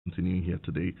continuing here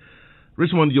today.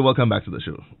 Richmond, you're welcome back to the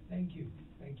show. Thank you.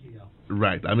 Thank you, y'all.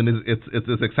 Right. I mean,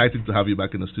 it's exciting to have you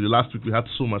back in the studio. Last week we had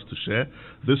so much to share.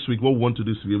 This week, what we want to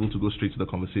do is to be able to go straight to the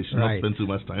conversation, not spend too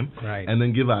much time, and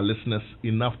then give our listeners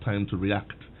enough time to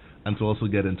react and to also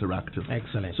get interactive.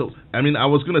 Excellent. So, I mean, I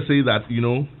was going to say that,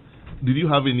 did you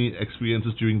have any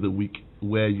experiences during the week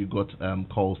where you got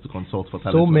calls to consult for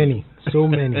talent? So many.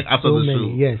 After the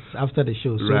show. Yes, after the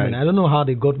show. So many. I don't know how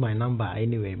they got my number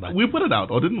anyway, but we put it out,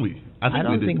 or didn't we? I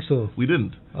don't think so. We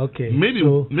didn't. Okay. Maybe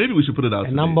we should put it out.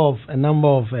 A number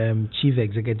of chief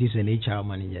executives and HR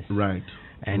managers. Right.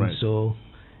 And so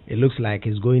it looks like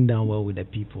it's going down well with the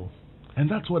people. And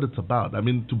that's what it's about. I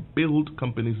mean, to build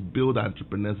companies, build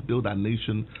entrepreneurs, build our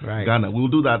nation, right. Ghana. We'll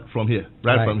do that from here,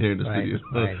 from here in the studio.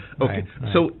 Okay.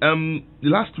 So,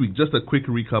 last week, just a quick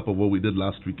recap of what we did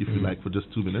last week, if you like, for just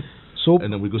 2 minutes.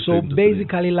 And then we go straight into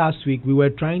basically, today. last week we were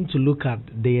trying to look at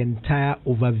the entire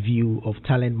overview of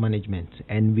talent management,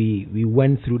 and we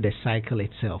went through the cycle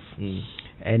itself.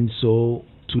 And so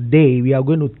today we are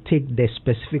going to take the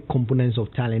specific components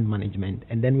of talent management,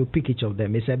 and then we'll pick each of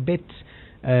them. It's a bit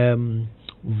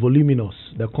voluminous.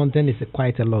 The content is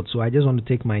quite a lot, so I just want to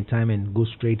take my time and go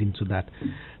straight into that.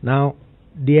 Now,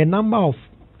 there are a number of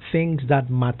things that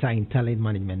matter in talent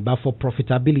management, but for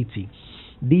profitability,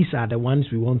 these are the ones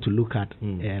we want to look at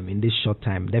in this short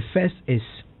time. The first is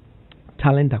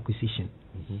talent acquisition.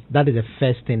 That is the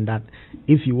first thing that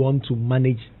if you want to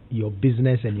manage your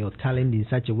business and your talent in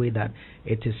such a way that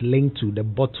it is linked to the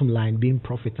bottom line being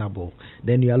profitable,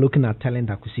 then you are looking at talent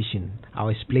acquisition. I'll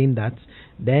explain that.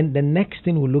 Then the next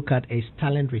thing we'll look at is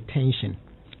talent retention.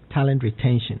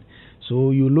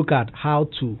 So you look at how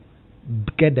to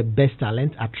get the best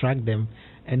talent, attract them,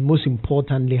 and most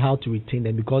importantly, how to retain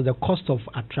them, because the cost of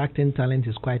attracting talent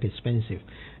is quite expensive.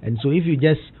 And so if you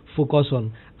just focus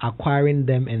on acquiring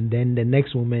them and then the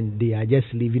next moment they are just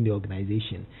leaving the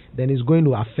organization, then it's going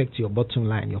to affect your bottom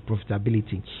line, your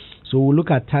profitability. So we'll look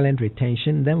at talent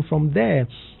retention. Then from there,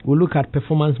 we'll look at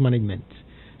performance management.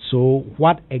 So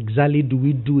what exactly do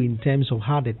we do in terms of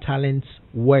how the talents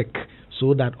work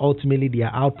so that ultimately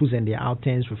their outputs and their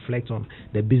outturns reflect on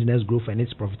the business growth and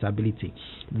its profitability.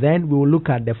 Then we will look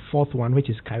at the fourth one, which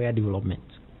is career development.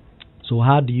 So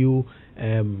how do you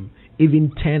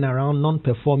even turn around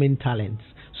non-performing talents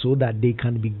so that they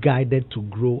can be guided to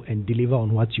grow and deliver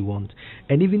on what you want,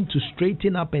 and even to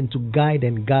straighten up and to guide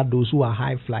and guard those who are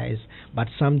high flyers, but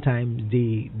sometimes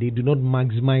they do not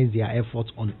maximize their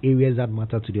efforts on areas that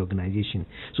matter to the organization.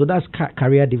 So that's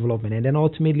career development. And then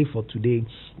ultimately for today,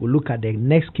 we'll look at the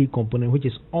next key component, which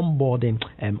is onboarding,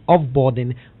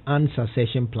 offboarding, and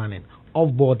succession planning.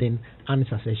 Offboarding and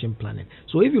succession planning.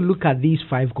 So if you look at these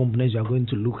 5 components you are going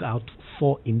to look out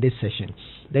for in this session,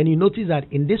 then you notice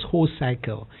that in this whole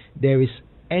cycle there is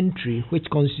entry, which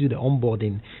constitutes the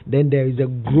onboarding, then there is a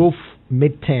growth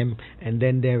midterm, and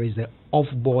then there is the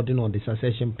offboarding or the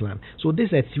succession plan. So this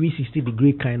is a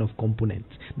 360-degree kind of component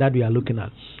that we are looking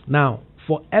at. Now,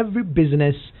 for every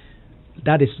business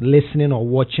that is listening or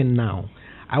watching now,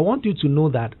 I want you to know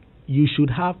that you should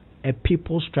have a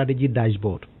people strategy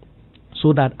dashboard,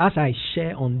 so that as I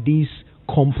share on these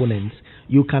components,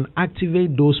 you can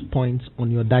activate those points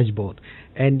on your dashboard.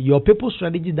 And your people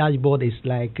strategy dashboard is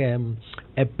like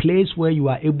a place where you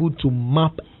are able to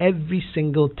map every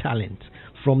single talent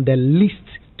from the least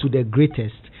to the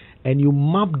greatest, and you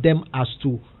map them as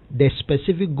to the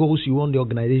specific goals you want the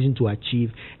organization to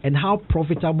achieve and how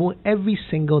profitable every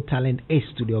single talent is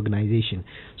to the organization.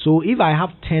 So if I have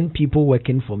 10 people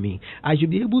working for me, I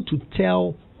should be able to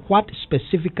tell what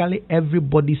specifically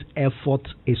everybody's effort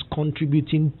is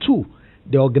contributing to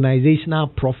the organizational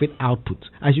profit output.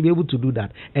 I should be able to do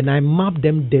that, and I map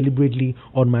them deliberately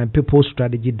on my people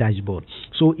strategy dashboard.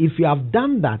 So if you have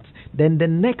done that, then the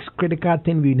next critical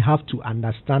thing we have to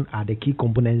understand are the key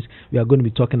components we are going to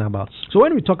be talking about. So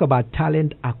when we talk about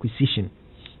talent acquisition,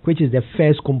 which is the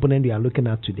first component we are looking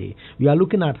at today, we are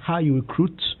looking at how you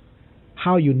recruit,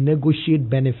 how you negotiate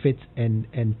benefits and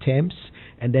terms,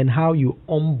 and then how you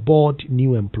onboard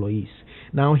new employees.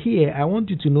 Now here, I want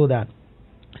you to know that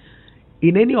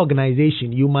in any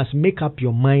organization, you must make up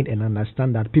your mind and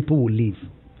understand that people will leave.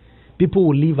 People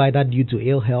will leave either due to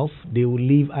ill health, they will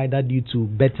leave either due to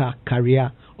better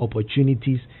career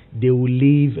opportunities, they will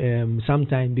leave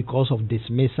sometimes because of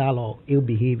dismissal or ill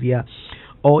behavior,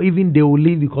 or even they will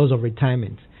leave because of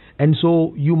retirement. And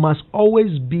so you must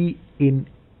always be in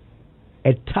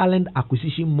a talent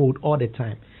acquisition mode all the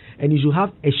time. And you should have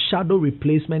a shadow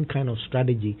replacement kind of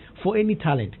strategy for any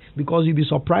talent, because you'll be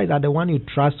surprised that the one you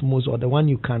trust most, or the one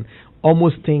you can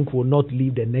almost think will not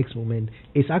leave the next moment,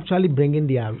 is actually bringing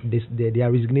their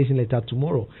resignation letter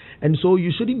tomorrow. And so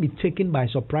you shouldn't be taken by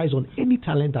surprise on any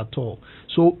talent at all.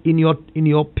 So in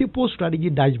your people strategy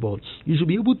dashboard, you should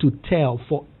be able to tell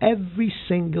for every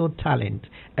single talent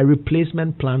a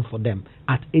replacement plan for them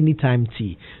at any time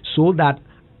T, so that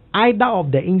either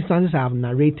of the instances I have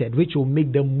narrated, which will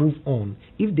make them move on,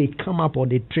 if they come up or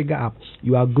they trigger up,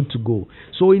 you are good to go.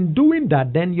 So in doing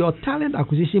that, then your talent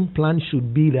acquisition plan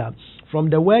should be that from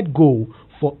the word go,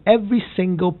 for every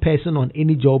single person on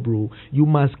any job role, you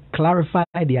must clarify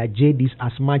their JDs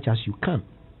as much as you can.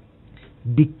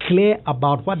 Be clear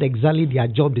about what exactly their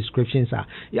job descriptions are.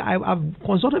 Yeah, I've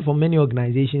consulted for many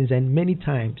organizations, and many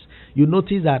times you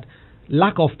notice that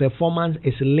lack of performance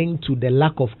is linked to the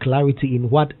lack of clarity in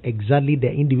what exactly the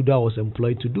individual was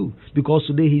employed to do. Because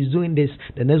today he's doing this,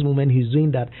 the next moment he's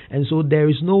doing that. And so there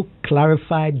is no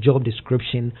clarified job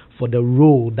description for the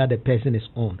role that the person is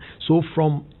on. So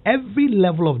from every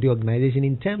level of the organization,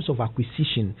 in terms of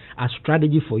acquisition, a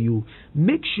strategy for you,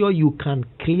 make sure you can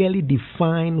clearly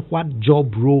define what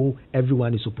job role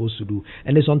everyone is supposed to do.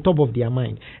 And it's on top of their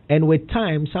mind. And with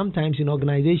time, sometimes in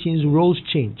organizations, roles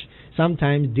change.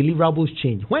 Sometimes deliverables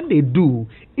change. When they do,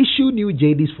 issue new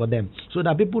JDs for them, so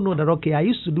that people know that, okay, I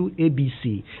used to do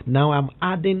ABC, now I'm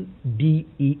adding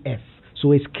DEF.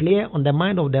 So it's clear on the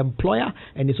mind of the employer,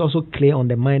 and it's also clear on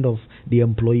the mind of the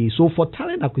employee. So for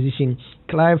talent acquisition,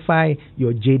 clarify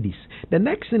your JDs. The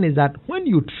next thing is that when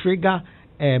you trigger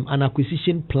an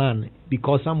acquisition plan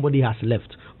because somebody has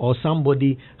left or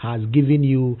somebody has given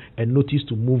you a notice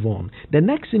to move on, the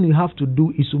next thing you have to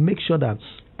do is to make sure that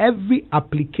every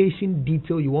application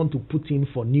detail you want to put in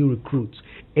for new recruits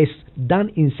is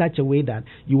done in such a way that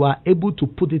you are able to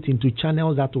put it into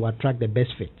channels that will attract the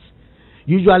best fits.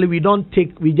 Usually we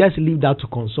just leave that to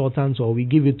consultants, or we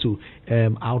give it to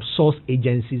outsourced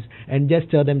agencies and just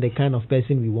tell them the kind of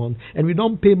person we want, and we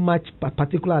don't pay much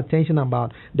particular attention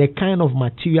about the kind of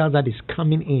material that is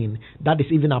coming in that is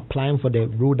even applying for the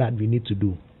role that we need to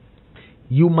do.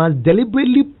 You must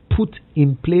deliberately put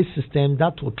in place systems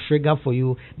that will trigger for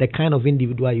you the kind of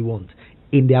individual you want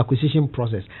in the acquisition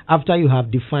process after you have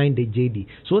defined the JD,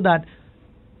 so that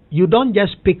you don't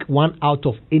just pick one out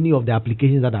of any of the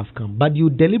applications that have come, but you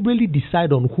deliberately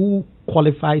decide on who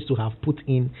qualifies to have put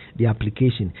in the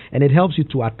application, and it helps you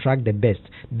to attract the best.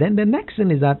 Then the next thing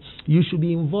is that you should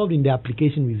be involved in the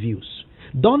application reviews.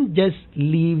 Don't just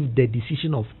leave the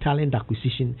decision of talent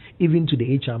acquisition even to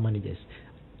the HR managers.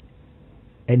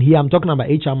 And here I'm talking about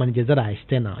HR managers that are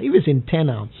external. If it's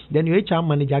internal, then your HR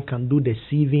manager can do the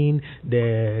sieving,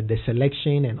 the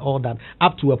selection and all that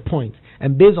up to a point.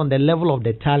 And based on the level of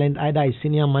the talent, either a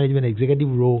senior management executive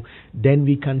role, then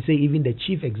we can say even the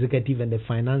chief executive and the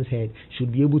finance head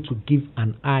should be able to give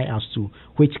an eye as to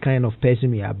which kind of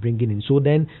person we are bringing in. So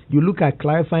then you look at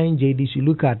clarifying JDs, you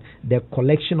look at the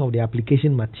collection of the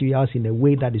application materials in a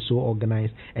way that is so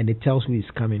organized and it tells who is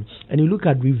coming. And you look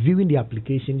at reviewing the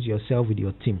applications yourself with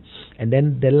your team. And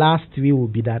then the last three will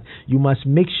be that you must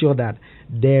make sure that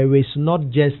there is not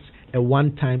just a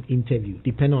one-time interview,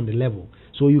 depending on the level.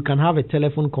 So you can have a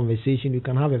telephone conversation, you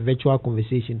can have a virtual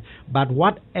conversation, but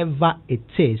whatever it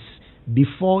is,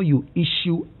 before you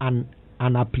issue an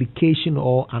application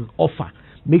or an offer,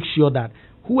 make sure that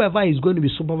whoever is going to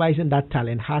be supervising that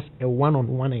talent has a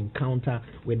one-on-one encounter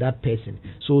with that person.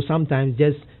 So sometimes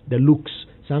just the looks,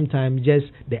 sometimes just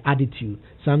the attitude,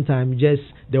 sometimes just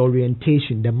the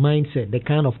orientation, the mindset, the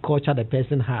kind of culture the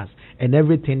person has, and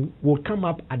everything will come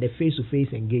up at the face-to-face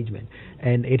engagement.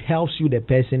 And it helps you, the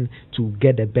person, to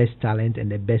get the best talent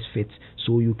and the best fits,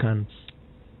 so you can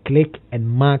click and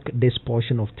mark this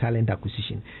portion of talent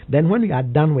acquisition. Then when you are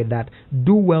done with that,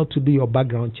 do well to do your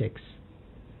background checks.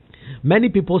 Many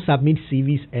people submit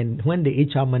CVs, and when the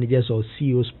HR managers or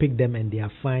CEOs pick them and they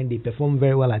are fine, they perform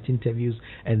very well at interviews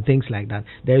and things like that,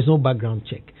 there is no background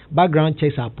check. Background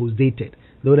checks are post-dated.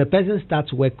 Though the person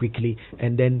starts work quickly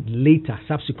and then later,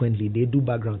 subsequently, they do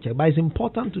background check. But it's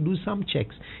important to do some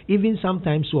checks, even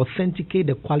sometimes to authenticate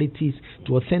the qualities,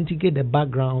 to authenticate the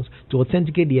backgrounds, to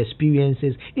authenticate the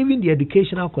experiences, even the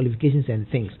educational qualifications and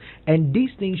things. And these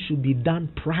things should be done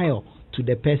prior to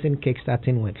the person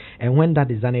kickstarting with. And when that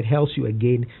is done, it helps you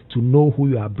again to know who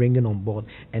you are bringing on board.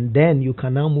 And then you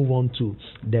can now move on to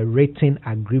the written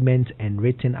agreement and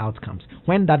written outcomes.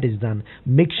 When that is done,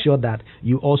 make sure that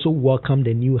you also welcome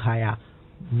the new hire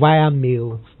via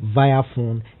mail, via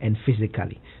phone, and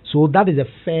physically. So that is the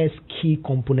first key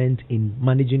component in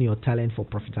managing your talent for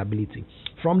profitability.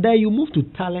 From there, you move to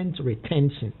talent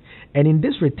retention. And in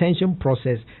this retention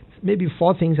process, maybe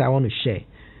 4 things I want to share.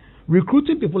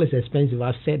 Recruiting people is expensive.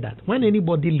 I've said that. When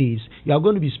anybody leaves, you are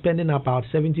going to be spending about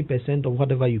 70% of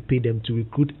whatever you pay them to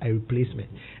recruit a replacement.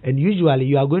 And usually,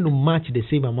 you are going to match the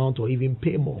same amount or even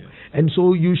pay more. And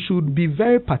so, you should be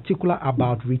very particular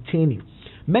about retaining.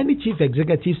 Many chief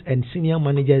executives and senior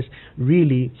managers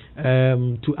really,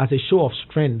 as a show of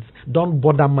strength, don't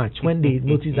bother much when they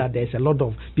notice that there's a lot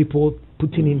of people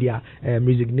putting in their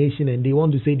resignation and they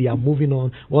want to say they are moving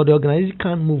on. Well, the organization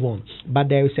can't move on, but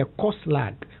there is a cost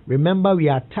lag. Remember, we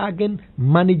are tagging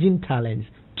managing talents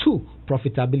to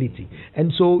profitability.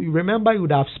 And so you remember, you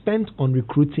would have spent on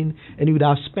recruiting, and you would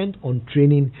have spent on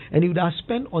training, and you would have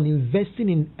spent on investing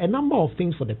in a number of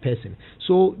things for the person.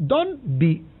 So don't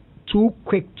be too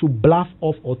quick to bluff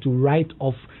off or to write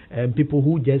off people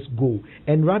who just go,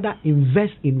 and rather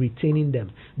invest in retaining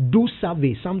them. Do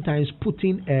survey, sometimes put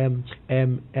in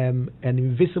an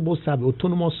invisible survey,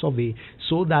 autonomous survey,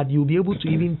 so that you'll be able to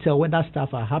even tell whether staff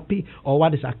are happy or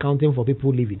what is accounting for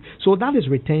people leaving. So that is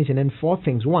retention. And 4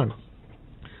 things. 1,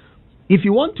 if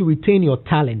you want to retain your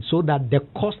talent so that the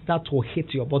cost that will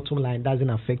hit your bottom line doesn't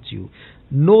affect you,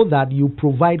 know that you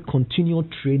provide continual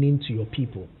training to your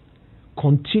people.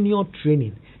 Continual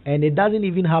training, and it doesn't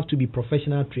even have to be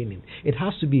professional training. It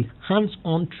has to be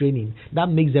hands-on training that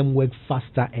makes them work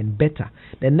faster and better.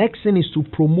 The next thing is to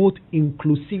promote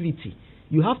inclusivity.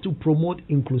 You have to promote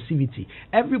inclusivity.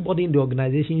 Everybody in the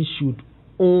organization should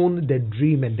own the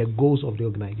dream and the goals of the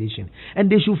organization, and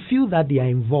they should feel that they are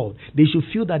involved. They should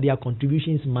feel that their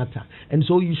contributions matter. And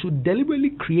so you should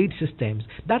deliberately create systems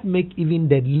that make even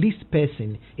the least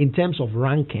person in terms of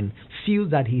ranking feel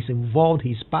that he's involved,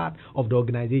 he's part of the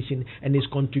organization, and his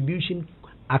contribution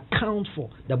accounts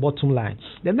for the bottom line.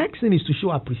 The next thing is to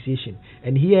show appreciation.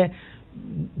 And here,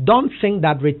 don't think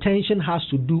that retention has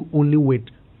to do only with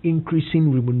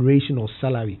increasing remuneration or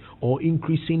salary or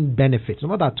increasing benefits.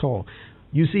 Not at all.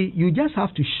 You see, you just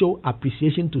have to show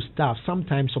appreciation to staff,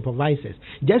 sometimes supervisors.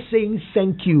 Just saying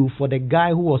thank you for the guy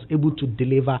who was able to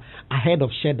deliver ahead of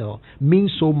schedule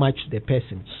means so much to the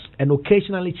person. And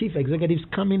occasionally, chief executives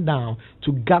coming down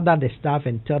to gather the staff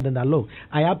and tell them that, look,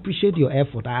 I appreciate your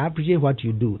effort. I appreciate what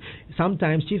you do.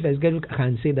 Sometimes chief executives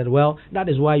can say that, well, that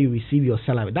is why you receive your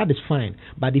salary. That is fine.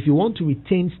 But if you want to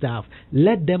retain staff,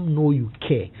 let them know you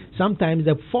care. Sometimes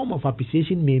the form of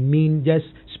appreciation may mean just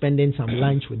spending some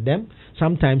lunch with them.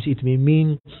 Sometimes it may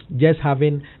mean just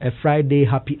having a Friday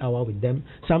happy hour with them.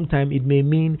 Sometimes it may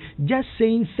mean just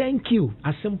saying thank you,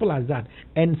 as simple as that.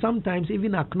 And sometimes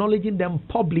even acknowledging them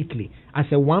publicly as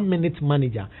a 1-minute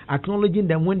manager, acknowledging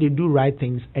them when they do right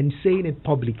things and saying it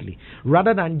publicly,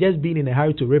 rather than just being in a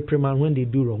hurry to reprimand when they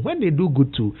do wrong. When they do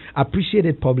good too, appreciate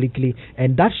it publicly,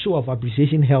 and that show of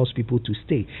appreciation helps people to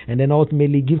stay, and then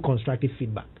ultimately give constructive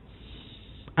feedback.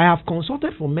 I have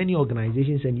consulted for many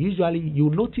organizations, and usually you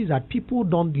notice that people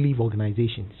don't leave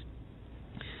organizations.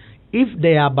 If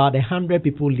there are about 100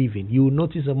 people leaving, you will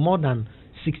notice that more than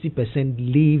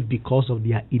 60% leave because of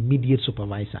their immediate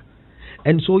supervisor.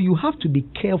 And so you have to be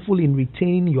careful in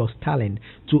retaining your talent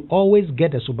to always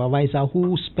get a supervisor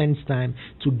who spends time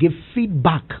to give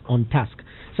feedback on task.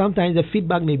 Sometimes the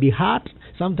feedback may be hard,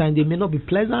 sometimes they may not be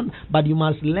pleasant, but you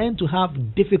must learn to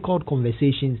have difficult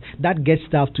conversations that get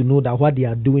staff to know that what they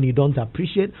are doing you don't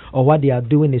appreciate, or what they are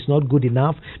doing is not good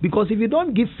enough. Because if you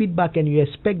don't give feedback and you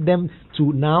expect them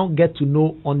to now get to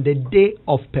know on the day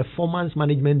of performance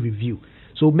management review,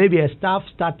 so maybe a staff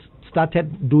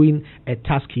started doing a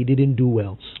task he didn't do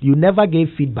well. You never gave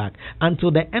feedback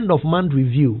until the end of month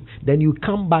review. Then you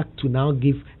come back to now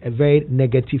give a very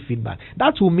negative feedback.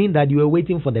 That will mean that you are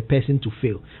waiting for the person to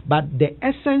fail. But the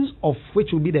essence of which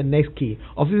will be the next key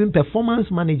of even performance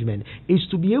management is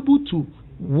to be able to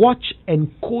watch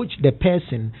and coach the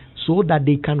person so that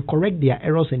they can correct their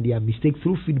errors and their mistakes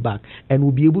through feedback and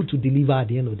will be able to deliver at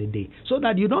the end of the day. So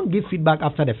that you don't give feedback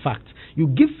after the fact. You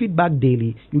give feedback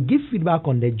daily. You give feedback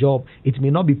on the job. It may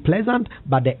not be pleasant,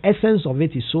 but the essence of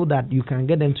it is so that you can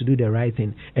get them to do the right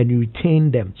thing and you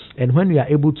retain them. And when you are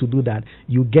able to do that,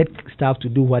 you get staff to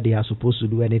do what they are supposed to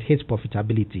do, and it hits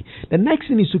profitability. The next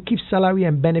thing is to keep salary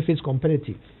and benefits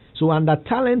competitive. So under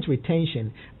talent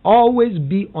retention, always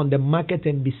be on the market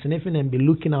and be sniffing and be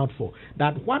looking out for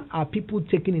that. What are people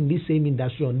taking in this same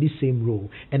industry on this same role?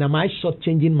 And am I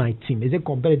shortchanging my team? Is it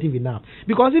competitive enough?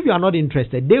 Because if you are not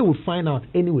interested, they will find out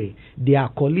anyway. Their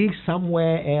colleagues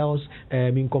somewhere else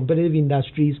in competitive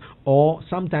industries, or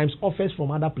sometimes offers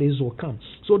from other places will come.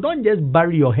 So don't just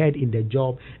bury your head in the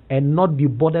job and not be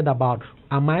bothered about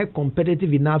am I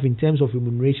competitive enough in terms of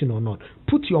remuneration or not?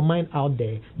 Put your mind out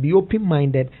there, be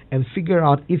open-minded, and figure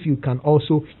out if you can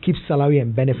also keep salary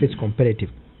and benefits competitive.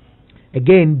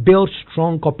 Again, build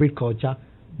strong corporate culture,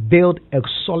 build a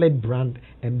solid brand,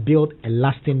 and build a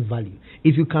lasting value.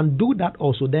 If you can do that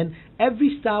also, then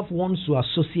every staff wants to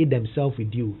associate themselves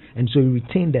with you, and so you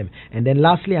retain them. And then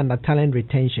lastly, under talent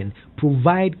retention,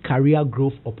 provide career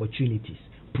growth opportunities.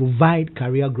 Provide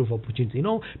career growth opportunities. You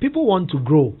know, people want to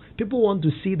grow. People want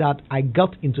to see that I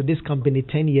got into this company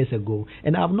 10 years ago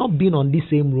and I've not been on this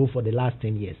same role for the last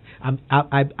 10 years.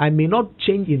 I may not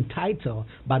change in title,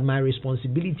 but my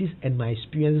responsibilities and my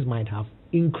experiences might have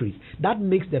increase. That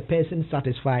makes the person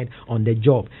satisfied on the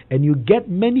job. And you get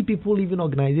many people leaving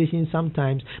organizations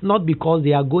sometimes not because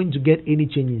they are going to get any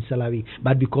change in salary,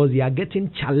 but because they are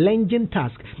getting challenging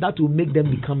tasks that will make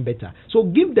them become better. So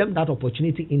give them that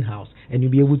opportunity in-house and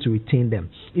you'll be able to retain them.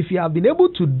 If you have been able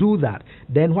to do that,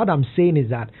 then what I'm saying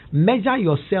is that measure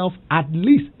yourself at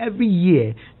least every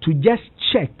year to just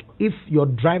check if your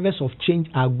drivers of change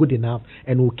are good enough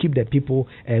and will keep the people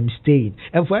staying.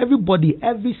 And for everybody,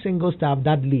 every single staff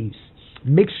that leaves,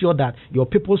 make sure that your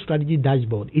people strategy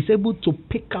dashboard is able to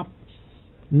pick up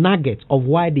nuggets of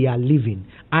why they are leaving.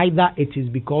 Either it is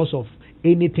because of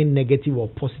anything negative or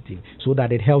positive, so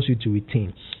that it helps you to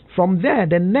retain. From there,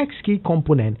 the next key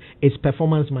component is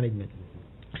performance management.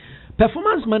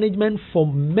 Performance management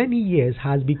for many years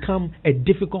has become a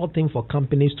difficult thing for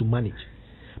companies to manage.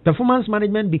 Performance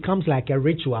management becomes like a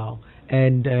ritual,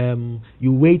 and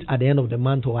you wait at the end of the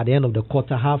month or at the end of the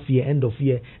quarter, half year, end of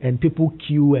year, and people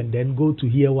queue and then go to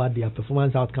hear what their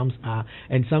performance outcomes are.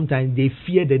 And sometimes they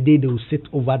fear the day they will sit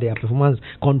over their performance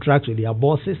contracts with their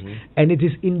bosses. And it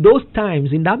is in those times,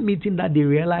 in that meeting, that they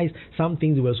realize some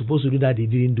things they were supposed to do that they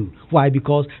didn't do. Why?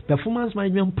 Because performance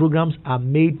management programs are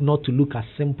made not to look as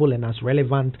simple and as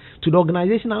relevant to the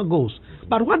organizational goals.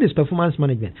 But what is performance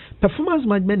management? Performance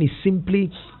management is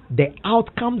simply the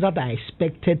outcomes that are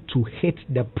expected to hit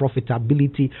the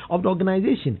profitability of the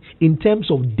organization in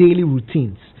terms of daily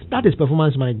routines. That is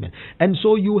performance management. And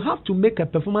so you have to make a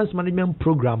performance management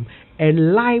program a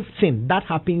live thing that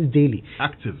happens daily.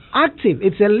 Active.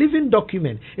 It's a living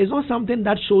document. It's not something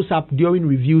that shows up during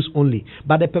reviews only.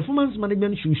 But the performance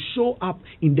management should show up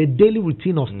in the daily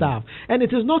routine of staff. And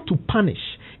it is not to punish.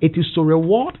 It is to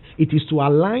reward, it is to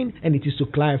align, and it is to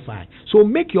clarify. So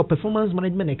make your performance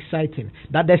management exciting,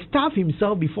 that the staff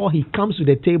himself, before he comes to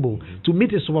the table to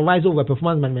meet his supervisor over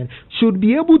performance management, should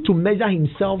be able to measure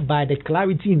himself by the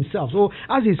clarity himself. So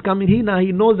as he's coming here now,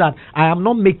 he knows that I am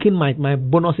not making my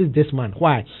bonuses this month.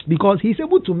 Why? Because he's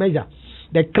able to measure.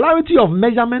 The clarity of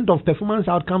measurement of performance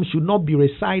outcomes should not be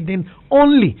residing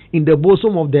only in the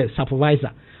bosom of the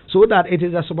supervisor, so that it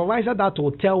is a supervisor that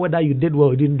will tell whether you did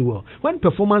well or didn't do well. When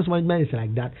performance management is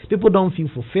like that, people don't feel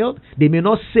fulfilled. They may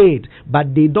not say it,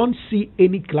 but they don't see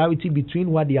any clarity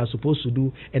between what they are supposed to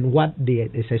do and what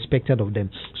is expected of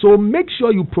them. So make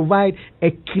sure you provide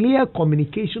a clear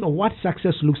communication of what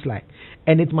success looks like.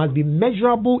 And it must be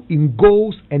measurable in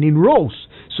goals and in roles,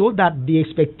 so that the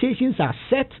expectations are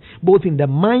set both in the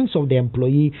minds of the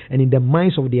employee and in the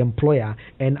minds of the employer.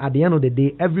 And at the end of the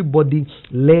day, everybody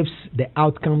lives the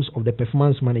outcomes of the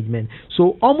performance management.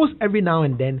 So almost every now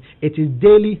and then, it is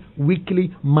daily,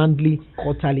 weekly, monthly,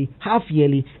 quarterly, half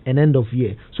yearly, and end of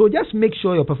year. So just make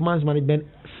sure your performance management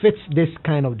fits this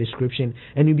kind of description,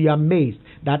 and you'll be amazed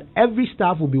that every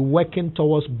staff will be working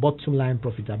towards bottom line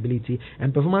profitability,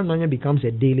 and performance management becomes a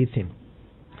daily thing.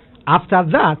 After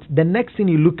that, the next thing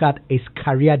you look at is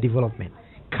career development.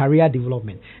 Career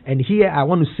development. And here I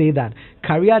want to say that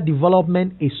career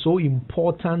development is so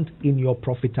important in your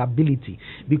profitability,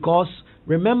 because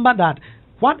remember that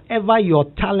whatever your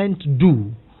talent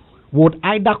do would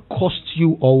either cost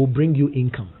you or will bring you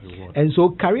income. And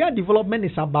so career development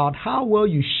is about how well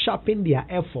you sharpen their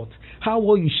effort, how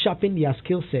well you sharpen their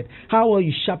skill set, how well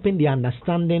you sharpen their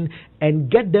understanding, and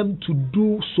get them to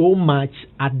do so much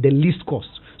at the least cost,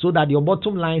 so that your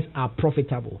bottom lines are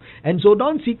profitable. And so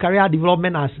don't see career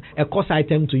development as a cost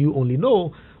item to you only.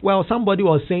 No. Well, somebody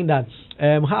was saying that,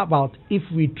 how about if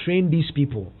we train these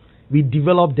people, we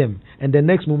develop them, and the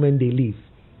next moment they leave?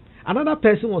 Another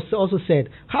person also said,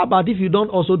 how about if you don't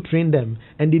also train them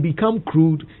and they become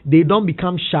crude, they don't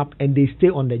become sharp, and they stay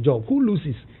on the job? Who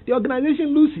loses? The organization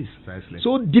loses. Precisely.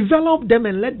 So develop them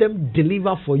and let them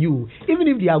deliver for you. Even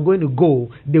if they are going to go,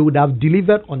 they would have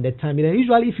delivered on the time. And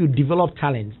usually if you develop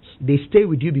talent, they stay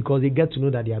with you because they get to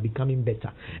know that they are becoming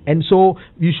better. And so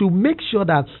you should make sure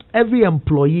that every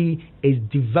employee is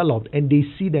developed and they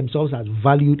see themselves as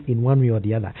valued in one way or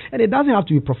the other. And it doesn't have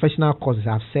to be professional courses.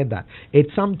 I've said that. It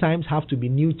sometimes times have to be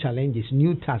new challenges,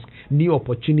 new tasks, new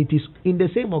opportunities in the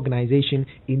same organization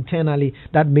internally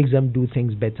that makes them do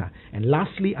things better. And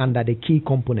lastly, under the key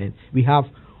component, we have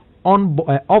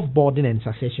offboarding and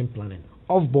succession planning.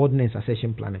 Offboarding and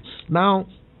succession planning. Now,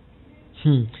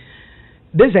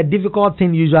 this is a difficult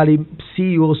thing usually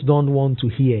CEOs don't want to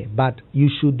hear, but you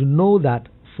should know that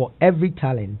for every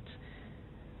talent,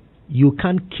 you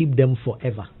can't keep them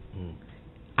forever.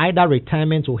 Either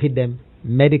retirement will hit them,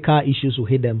 medical issues will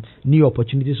hit them, new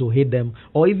opportunities will hit them,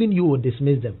 or even you will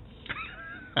dismiss them.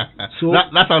 So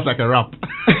that sounds like a rap.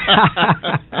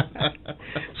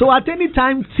 So at any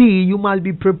time, you must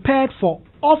be prepared for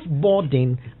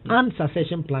offboarding and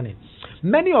succession planning.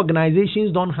 Many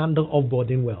organizations don't handle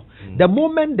offboarding well. The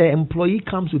moment the employee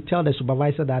comes to tell the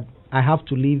supervisor that I have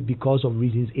to leave because of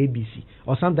reasons ABC,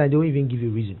 or sometimes they don't even give you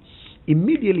a reason,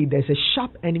 immediately there's a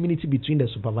sharp enmity between the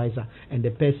supervisor and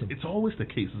the person. It's always the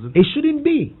case, isn't it? It shouldn't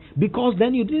be, because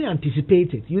then you didn't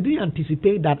anticipate it. You didn't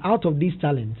anticipate that out of these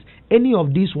talents, any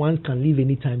of these ones can leave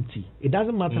anytime It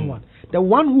doesn't matter what. The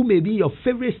one who may be your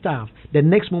favorite staff, the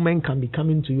next moment can be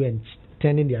coming to you and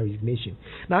turning their resignation.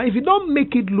 Now, if you don't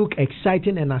make it look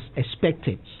exciting and as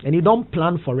expected, and you don't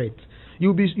plan for it,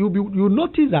 you'll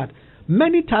notice that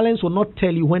many talents will not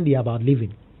tell you when they are about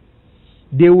leaving.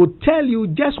 They will tell you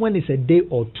just when it's a day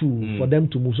or two for them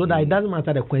to move, so that it doesn't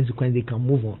matter the consequence, they can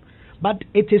move on. But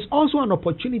it is also an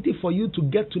opportunity for you to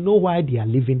get to know why they are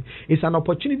leaving. It's an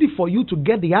opportunity for you to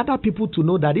get the other people to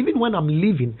know that even when I'm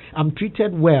leaving, I'm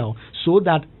treated well, so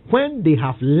that when they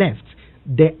have left,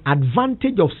 the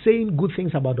advantage of saying good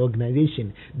things about the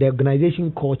organization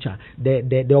culture,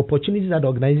 the opportunities that the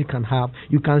organization can have,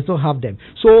 you can still have them.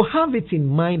 So have it in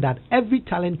mind that every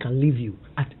talent can leave you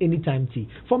at any time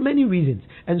for many reasons.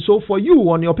 And so for you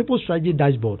on your people strategy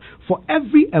dashboard, for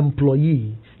every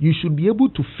employee, you should be able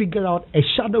to figure out a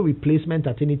shadow replacement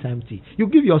at any time You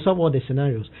give yourself all the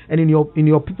scenarios, and in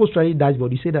your people strategy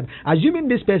dashboard, you say that assuming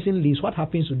this person leaves, what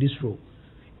happens to this role?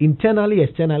 Internally,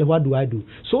 externally, what do I do?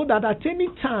 So that at any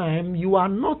time you are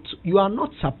not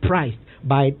surprised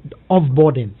by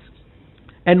offboardings.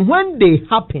 And when they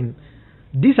happen,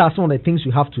 these are some of the things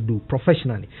you have to do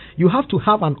professionally. You have to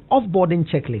have an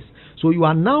offboarding checklist. So you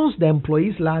announce the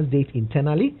employee's last date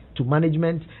internally to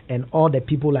management and all the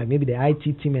people, like maybe the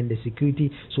IT team and the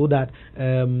security, so that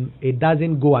it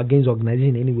doesn't go against the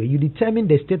organization anyway. You determine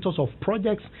the status of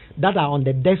projects that are on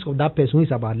the desk of that person who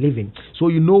is about leaving. So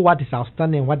you know what is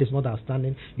outstanding and what is not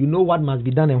outstanding. You know what must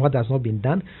be done and what has not been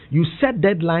done. You set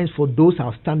deadlines for those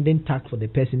outstanding tasks for the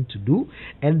person to do,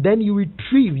 and then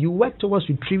you work towards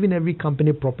retrieving every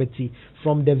company property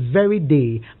from the very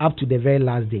day up to the very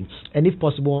last day. And if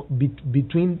possible,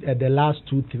 between the last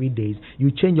 2-3 days,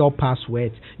 you change your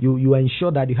passwords. You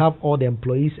ensure that you have all the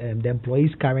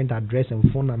employees' current address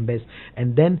and phone numbers,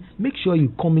 and then make sure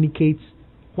you communicate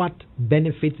what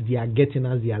benefits they are getting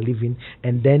as they are leaving,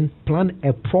 and then plan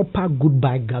a proper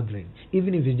goodbye gathering,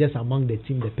 even if it's just among the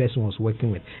team the person was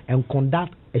working with, and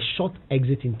conduct a short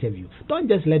exit interview. Don't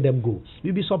just let them go.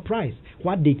 You'll be surprised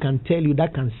what they can tell you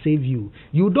that can save you.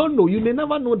 You don't know. You may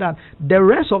never know that the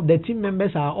rest of the team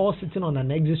members are all sitting on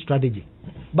an exit strategy,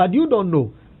 but you don't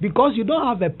know, because you don't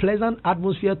have a pleasant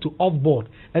atmosphere to offboard.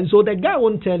 And so the guy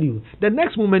won't tell you. The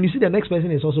next moment, you see the next person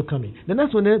is also coming. The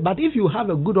next one, but if you have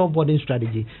a good offboarding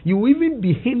strategy, you will even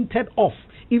be hinted off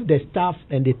if the staff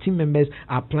and the team members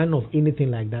are planning of anything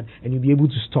like that, and you'll be able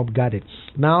to stop guard it.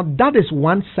 Now, that is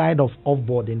one side of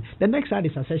offboarding. The next side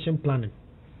is succession planning.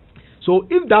 So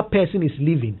if that person is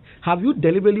leaving, have you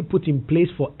deliberately put in place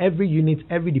for every unit,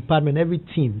 every department, every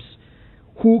teams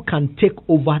who can take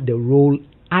over the role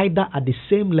either at the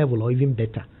same level or even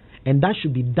better? And that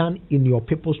should be done in your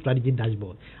people strategy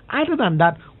dashboard. Other than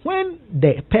that, when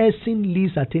the person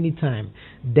leaves at any time,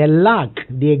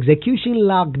 the execution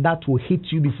lag that will hit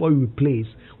you before you replace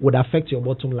would affect your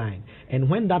bottom line. And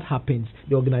when that happens,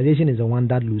 the organization is the one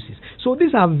that loses. So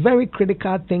these are very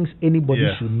critical things anybody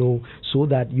should know, so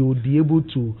that you will be able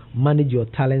to manage your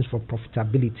talents for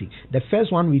profitability. The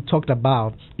first one we talked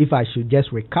about, if I should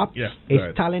just recap, is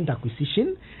talent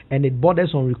acquisition, and it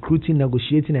borders on recruiting,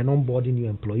 negotiating, and onboarding new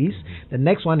employees. The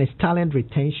next one is talent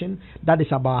retention. That is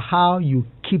about how you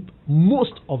keep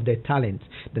most of the talent.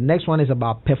 The next one is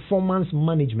about performance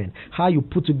management, how you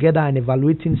put together an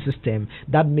evaluating system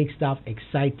that makes staff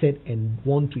excited and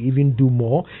want to even do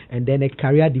more, and then a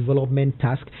career development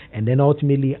task, and then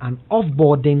ultimately an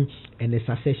offboarding and a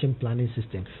succession planning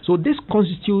system. So this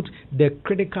constitutes the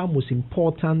critical, most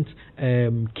important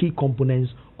key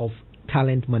components of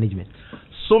talent management.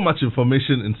 So much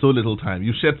information in so little time.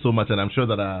 You shared so much, and I'm sure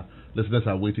that our listeners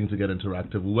are waiting to get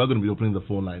interactive. We are going to be opening the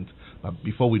phone lines. But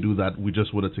before we do that, we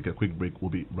just want to take a quick break.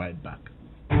 We'll be right back.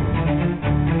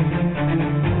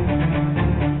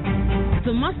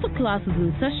 masterclass is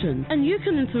in session, and you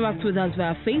can interact with us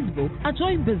via Facebook at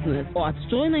Joy Business or at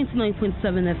Joy 99.7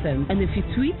 FM. And if you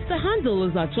tweet, the handle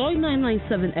is at Joy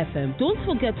 997 FM. Don't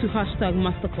forget to hashtag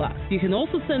masterclass. You can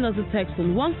also send us a text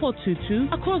on 1422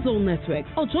 across all networks,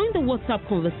 or join the WhatsApp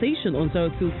conversation on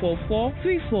 0244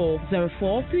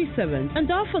 340437,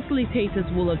 and our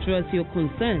facilitators will address your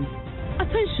concerns.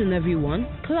 Attention everyone,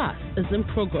 class is in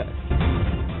progress.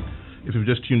 If you've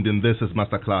just tuned in, this is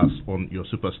Masterclass on your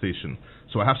Superstation.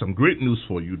 So I have some great news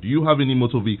for you. Do you have any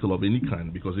motor vehicle of any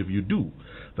kind? Because if you do,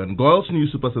 then Goyle's new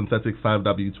Super Synthetic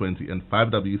 5W20 and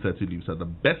 5W30 lubes are the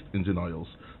best engine oils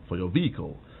for your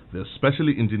vehicle. They're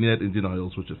specially engineered engine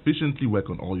oils which efficiently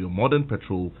work on all your modern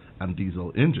petrol and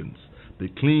diesel engines. They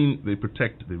clean, they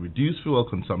protect, they reduce fuel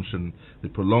consumption, they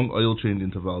prolong oil change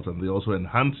intervals, and they also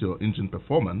enhance your engine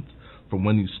performance from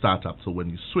when you start up to when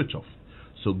you switch off.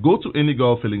 So go to any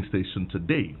Goyle filling station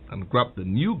today and grab the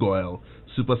new Goyle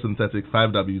Super Synthetic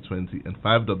 5W20 and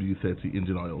 5W30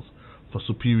 engine oils for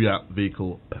superior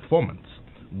vehicle performance.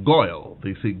 Goyle,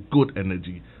 they say good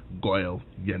energy. Goyle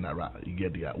Yenara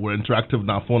Yedia. We're interactive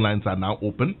now. Phone lines are now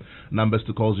open. Numbers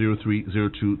to call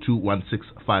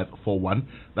 0302216541.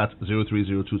 That's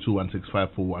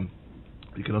 0302216541.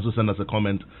 You can also send us a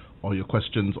comment or your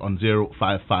questions on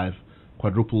 055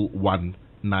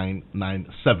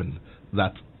 111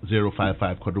 That's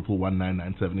 055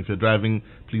 1997. If you're driving,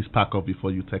 please park up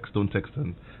before you text. Don't text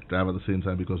and drive at the same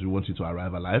time because we want you to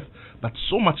arrive alive. But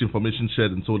so much information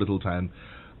shared in so little time.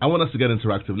 I want us to get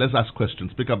interactive. Let's ask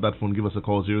questions. Pick up that phone. Give us a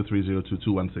call,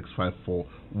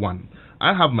 0302216541.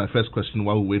 I have my first question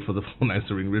while we wait for the phone lines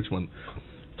to ring. Richmond.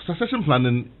 Succession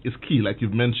planning is key, like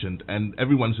you've mentioned, and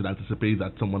everyone should anticipate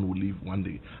that someone will leave one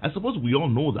day. I suppose we all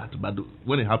know that, but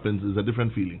when it happens, it's a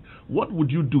different feeling. What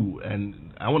would you do? And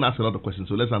I want to ask a lot of questions,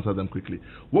 so let's answer them quickly.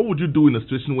 What would you do in a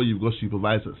situation where you've got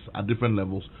supervisors at different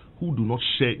levels who do not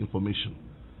share information?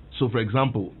 So, for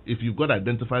example, if you've got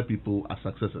identified people as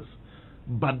successors,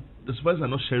 but the supervisors are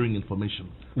not sharing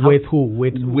information. With who?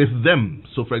 With them.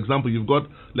 So, for example, you've got,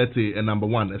 let's say, a number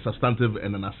one, a substantive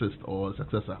and an assist or a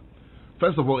successor.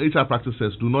 First of all, HR practice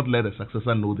says do not let a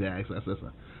successor know they are a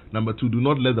successor. Number two, do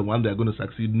not let the one they are going to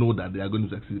succeed know that they are going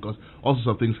to succeed, because all sorts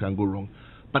of things can go wrong.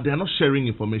 But they are not sharing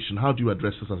information. How do you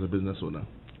address this as a business owner?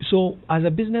 So, as a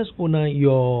business owner,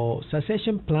 your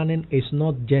succession planning is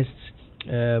not just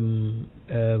a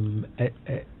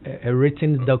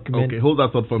written document. Okay, hold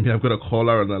that thought for me. I've got a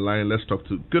caller on the line. Let's talk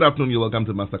to. Good afternoon. You're welcome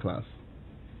to Masterclass.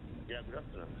 Yeah, good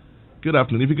afternoon. Good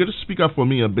afternoon. If you could just speak up for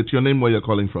me a bit, your name, where you're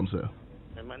calling from, sir.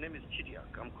 My name is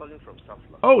Chidiak. I'm calling from South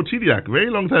London. Oh, Chidiak. Very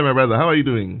long time, my brother. How are you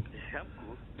doing? I'm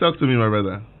good. Talk to me, my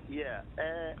brother. Yeah,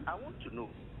 I want to know,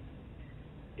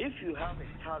 if you have a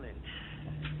talent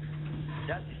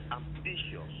that is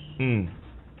ambitious,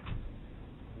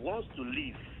 wants to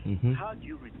live, how do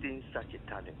you retain such a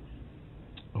talent?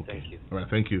 Okay. Thank you. All right,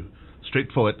 thank you.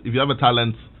 Straightforward. If you have a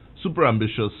talent, super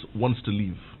ambitious, wants to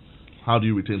leave, how do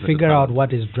you retain such a talent? Figure out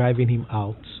what is driving him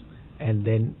out, and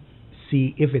then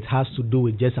see if it has to do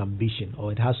with just ambition,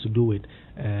 or it has to do with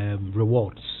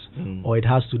rewards, or it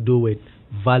has to do with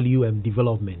value and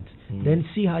development. Then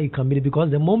see how you can meet it, because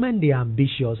the moment they are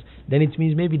ambitious, then it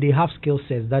means maybe they have skill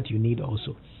sets that you need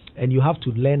also, and you have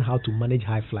to learn how to manage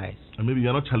high flyers. And maybe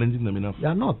you're not challenging them enough. They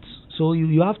are not. So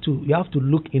you have to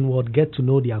look inward, get to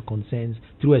know their concerns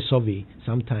through a survey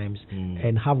sometimes,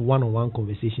 and have one-on-one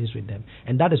conversations with them.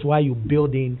 And that is why you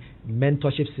build in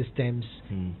mentorship systems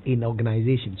in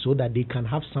organizations, so that they can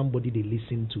have somebody they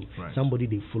listen to, somebody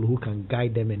they follow, who can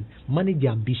guide them and manage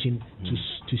their ambition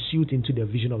to suit into the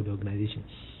vision of the organization.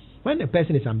 When a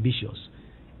person is ambitious,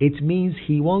 it means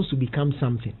he wants to become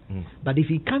something. But if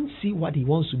he can't see what he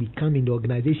wants to become in the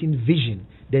organization's vision,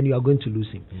 then you are going to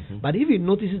lose him. But if he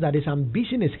notices that his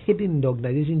ambition is hidden in the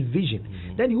organization's vision,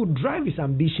 then he will drive his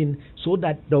ambition so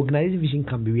that the organization's vision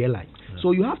can be realized.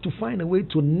 So you have to find a way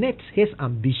to net his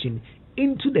ambition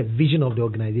into the vision of the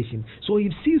organization, so he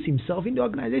sees himself in the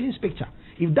organization's picture.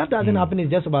 If that doesn't happen,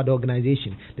 it's just about the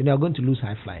organization, then you are going to lose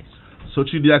high flyers. So,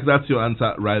 Chidiak, that's your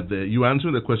answer right there. You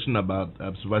answered the question about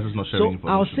supervisors not sharing information.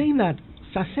 I was saying that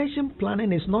succession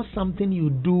planning is not something you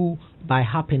do by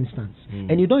happenstance,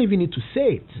 and you don't even need to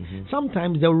say it.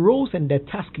 Sometimes the roles and the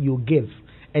task you give,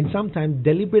 and sometimes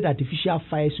deliberate artificial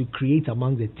fires you create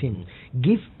among the team,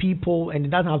 give people, and it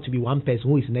doesn't have to be one person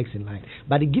who is next in line,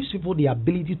 but it gives people the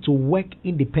ability to work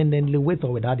independently with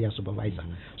or without their supervisor.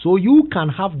 So you can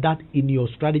have that in your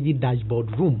strategy dashboard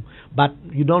room, but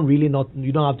you don't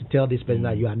have to tell this person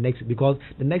that you are next, because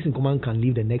the next in command can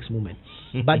leave the next moment.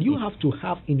 But you have to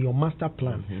have in your master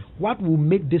plan what will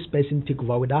make this person take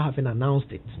over without having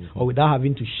announced it, or without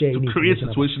having to share any create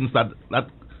information situations that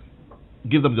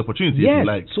give them the opportunity if Yes. you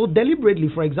like. So deliberately,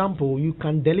 for example, you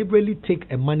can deliberately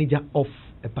take a manager off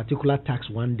a particular tax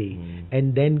one day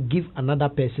and then give another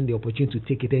person the opportunity to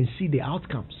take it and see the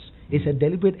outcomes. It's a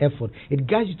deliberate effort. It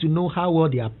guides you to know how well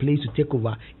they are placed to take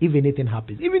over if anything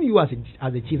happens. Even you as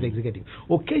a chief executive,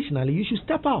 occasionally you should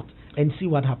step out and see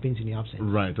what happens in your absence.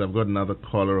 Right. I've got another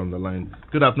caller on the line.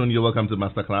 Good afternoon. You're welcome to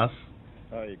Masterclass.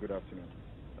 Hi, good afternoon.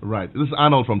 Right. This is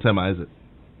Arnold from Tema, is it?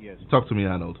 Yes. Talk to me,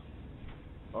 Arnold.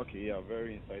 Okay, yeah,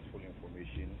 very insightful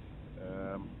information.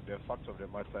 The fact of the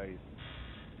matter is,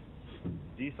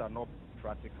 these are not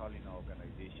practical in our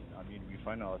organization. I mean, we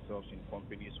find ourselves in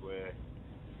companies where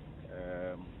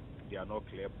there are no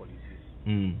clear policies.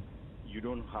 You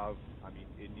don't have,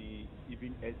 any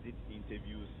even exit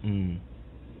interviews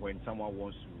when someone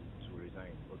wants to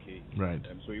resign. Okay. Right.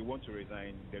 So you want to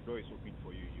resign, the door is open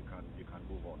for you. You can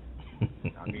move on.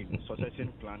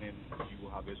 Succession planning, you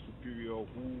have a superior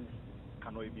who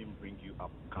cannot even bring you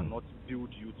up, cannot build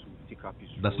you to take up his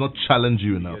role. Does not challenge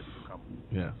you enough.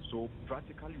 Yeah. So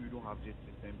practically, we don't have this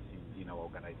system in our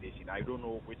organization. I don't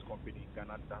know which company in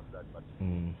Ghana does that, but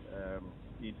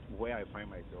where I find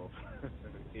myself,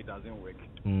 it doesn't work.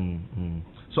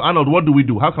 So Arnold, what do we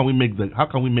do? How can we make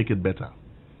it better?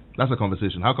 That's a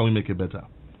conversation. How can we make it better?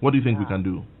 What do you think we can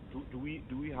do? Do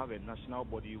we have a national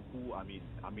body who an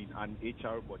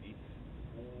HR body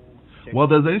who? Well,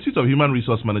 there's the Institute of Human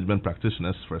Resource Management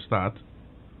Practitioners for a start.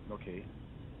 Okay.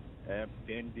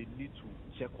 Then they need to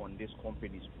check on these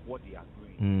companies, what they are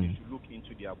doing. They should look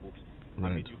into their books.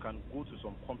 Right. You can go to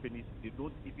some companies, they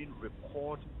don't even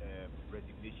record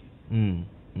resignation.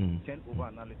 Turnover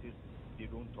analysis, they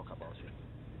don't talk about it.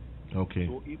 Okay.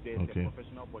 So if there's a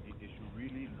professional body, they should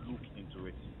really look into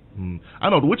it.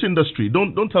 Arnold, which industry?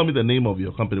 Don't tell me the name of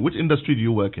your company. Which industry do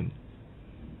you work in?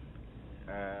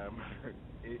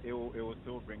 It will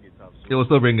still bring it up. It will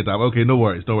still bring it up. Okay, no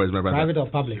worries, my brother. Private or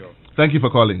public? Sure. Thank you for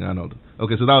calling, Arnold.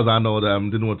 Okay, so that was Arnold.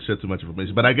 Didn't want to share too much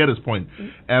information, but I get his point.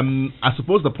 I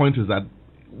suppose the point is that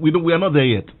we are not there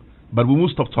yet, but we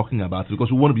won't stop talking about it because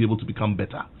we want to be able to become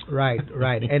better. Right.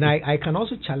 And I can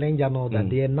also challenge Arnold that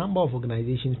there are a number of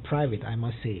organizations, private, I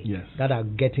must say, that are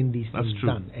getting these things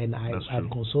done. And I've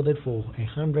consulted for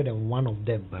 101 of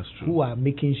them who are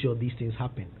making sure these things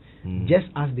happen. Just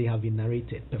as they have been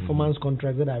narrated. Performance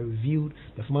contracts that are reviewed,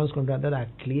 performance contracts that are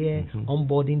clear,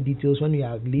 onboarding details when you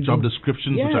are leaving. Job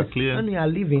descriptions which are clear. When you are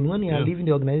leaving,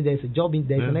 the organization, there's a job,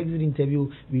 there's an exit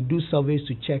interview, we do surveys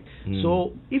to check.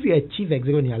 So if you're a chief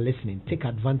executive and you're listening, take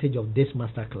advantage of this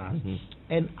masterclass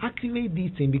and activate these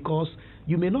things because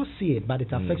you may not see it, but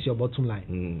it affects your bottom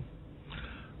line.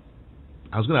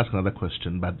 I was going to ask another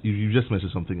question, but you just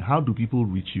mentioned something. How do people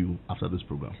reach you after this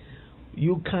program?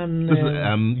 You can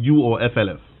you or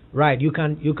FLF. Right, you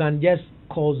can just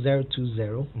call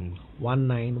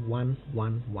 020-191-11191.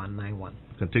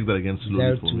 You can take that again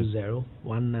slowly for me.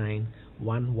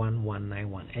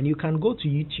 020-191-11191. And you can go to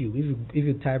YouTube if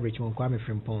you type Richmond Kwame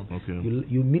Frimpong. Okay.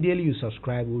 You immediately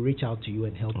subscribe, we'll reach out to you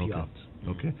and help you out.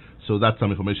 Okay. So that's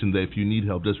some information there. If you need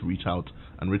help, just reach out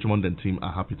and Richmond and team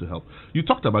are happy to help. You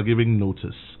talked about giving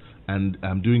notice and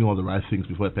doing all the right things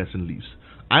before a person leaves.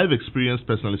 I've experienced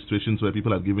personal situations where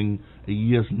people have given a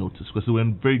year's notice because they were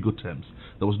in very good terms.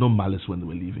 There was no malice when they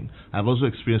were leaving. I've also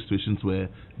experienced situations where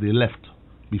they left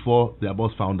before their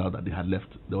boss found out that they had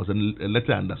left. There was a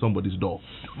letter under somebody's door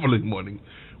the following morning.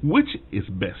 Which is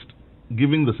best,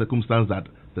 given the circumstance that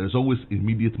there is always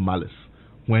immediate malice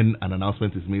when an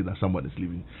announcement is made that someone is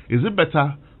leaving? Is it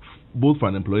better, both for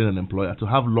an employer and an employer, to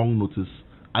have long notice,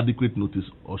 adequate notice,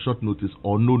 or short notice,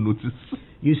 or no notice?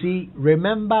 You see,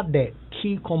 remember the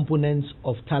key components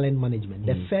of talent management.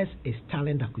 The first is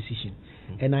talent acquisition.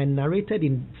 And I narrated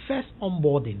in first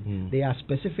onboarding, there are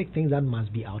specific things that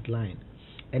must be outlined.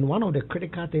 And one of the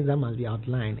critical things that must be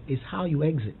outlined is how you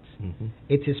exit.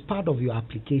 It is part of your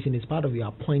application, it's part of your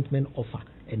appointment offer.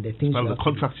 And the things part of the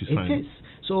contract you sign. It is.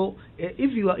 So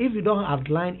if you don't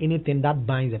outline anything that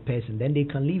binds a person, then they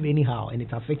can leave anyhow, and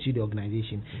it affects you, the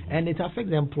organization, and it affects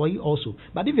the employee also.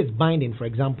 But if it's binding, for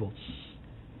example,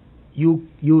 you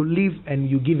leave and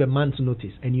you give a month's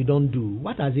notice and you don't do,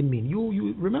 what does it mean?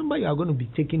 You remember you are going to be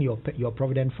taking your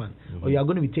provident fund, or you are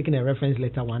going to be taking a reference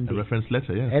letter one day. A reference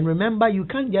letter, yeah. And remember, you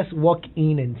can't just walk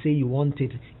in and say you want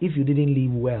it if you didn't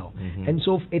leave well. And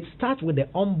so it starts with the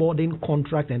onboarding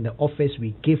contract and the offers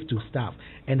we give to staff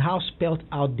and how spelled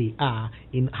out they are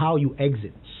in how you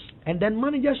exit. And then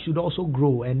managers should also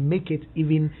grow and make it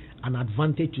even an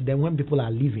advantage to them when people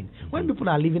are leaving. When people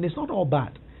are leaving, it's not all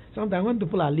bad. Sometimes when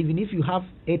people are leaving, if you have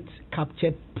it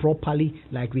captured properly,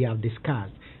 like we have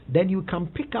discussed, then you can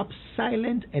pick up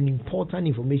silent and important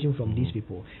information from these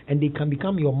people, and they can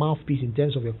become your mouthpiece in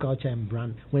terms of your culture and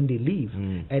brand when they leave.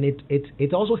 And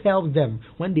it also helps them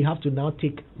when they have to now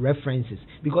take references,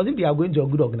 because if they are going to a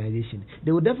good organization,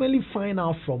 they will definitely find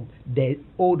out from the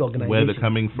old organization where they're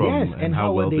coming from, and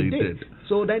how well they did.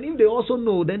 So then if they also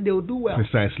know, then they will do well.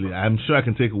 Precisely. I'm sure I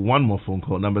can take one more phone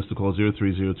call. Numbers to call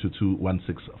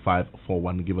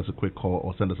 03022165541. Give us a quick call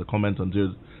or send us a comment on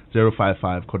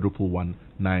 055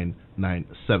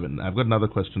 111 I've got another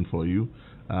question for you.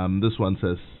 This one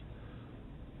says,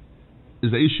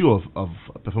 is the issue of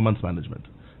performance management.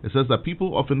 It says that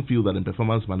people often feel that in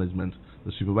performance management,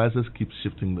 the supervisors keep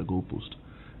shifting the goalpost.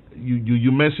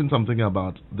 You mentioned something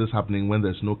about this happening when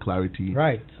there's no clarity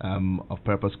of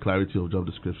purpose, clarity of job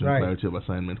description, clarity of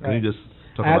assignment. Can you just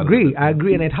talk about it? I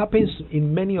agree, and it happens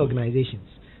in many organizations.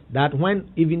 That when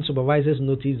even supervisors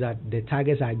notice that the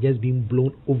targets are just being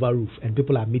blown over roof and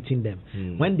people are meeting them,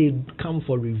 when they come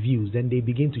for reviews, then they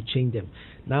begin to change them.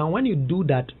 Now, when you do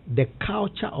that, the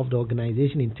culture of the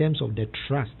organization in terms of the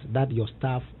trust that your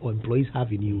staff or employees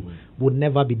have in you would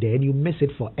never be there, and you miss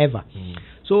it forever.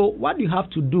 So what you have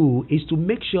to do is to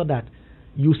make sure that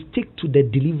you stick to the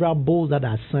deliverables that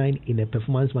are signed in a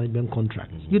performance management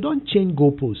contract. You don't change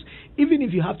goalposts. Even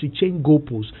if you have to change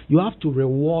goalposts, you have to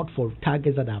reward for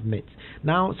targets that are met.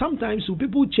 Now, sometimes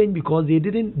people change because they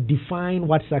didn't define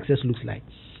what success looks like.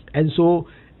 And so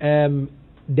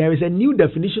there is a new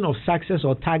definition of success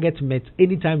or target met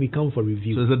anytime we come for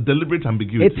review. So it's a deliberate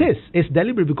ambiguity. It is. It's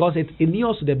deliberate because it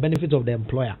inures to the benefit of the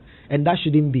employer. And that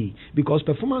shouldn't be, because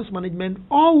performance management,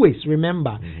 always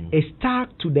remember, is tied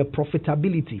to the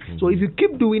profitability. So if you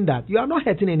keep doing that, you are not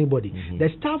hurting anybody. The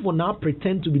staff will now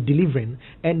pretend to be delivering,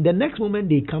 and the next moment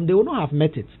they come, they will not have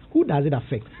met it. Who does it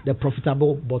affect? The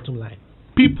profitable bottom line.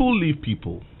 People leave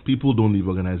people. People don't leave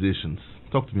organizations.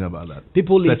 Talk to me about that.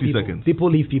 People leave 30 people. seconds.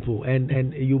 People leave people,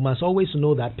 and you must always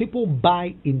know that people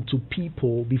buy into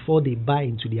people before they buy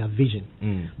into their vision.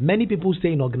 Many people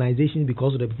stay in organizations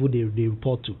because of the people they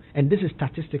report to, and this is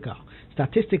statistical.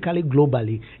 Statistically,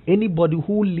 globally, anybody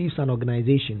who leaves an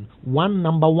organization,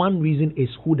 number one reason is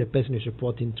who the person is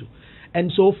reporting to.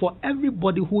 And so for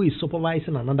everybody who is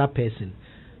supervising another person,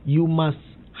 you must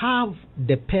have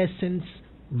the person's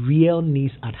real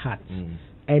needs at heart.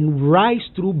 And rise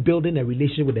through building a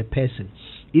relationship with a person.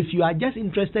 If you are just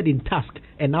interested in tasks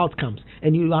and outcomes,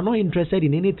 and you are not interested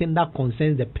in anything that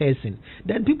concerns the person,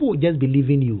 then people will just be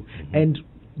leaving you. And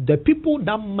the people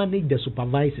that manage the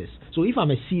supervisors. So if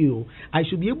I'm a CEO, I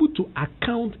should be able to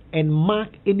account and mark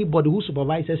anybody who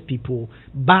supervises people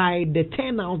by the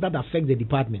turnouts that affect the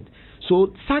department.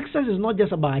 So success is not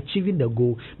just about achieving the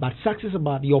goal, but success is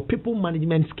about your people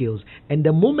management skills. And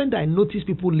the moment I notice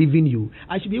people leaving you,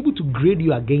 I should be able to grade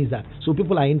you against that. So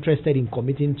people are interested in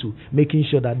committing to making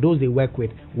sure that those they work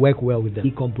with work well with the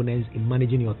key components in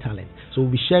managing your talent. So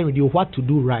we'll be sharing with you what to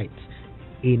do right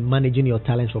in managing your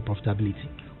talents for profitability.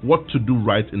 What to do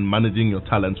right in managing your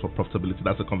talents for profitability.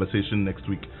 That's a conversation next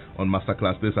week on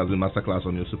Masterclass. This has been Masterclass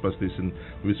on your Superstation.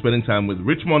 We'll be spending time with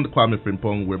Richmond Kwame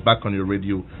Frimpong. We're back on your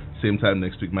radio same time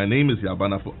next week. My name is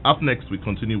Yabana. Up next, we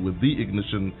continue with The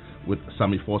Ignition with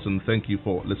Sammy Forson. Thank you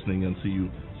for listening, and see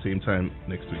you same time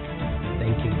next week.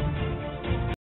 Thank you.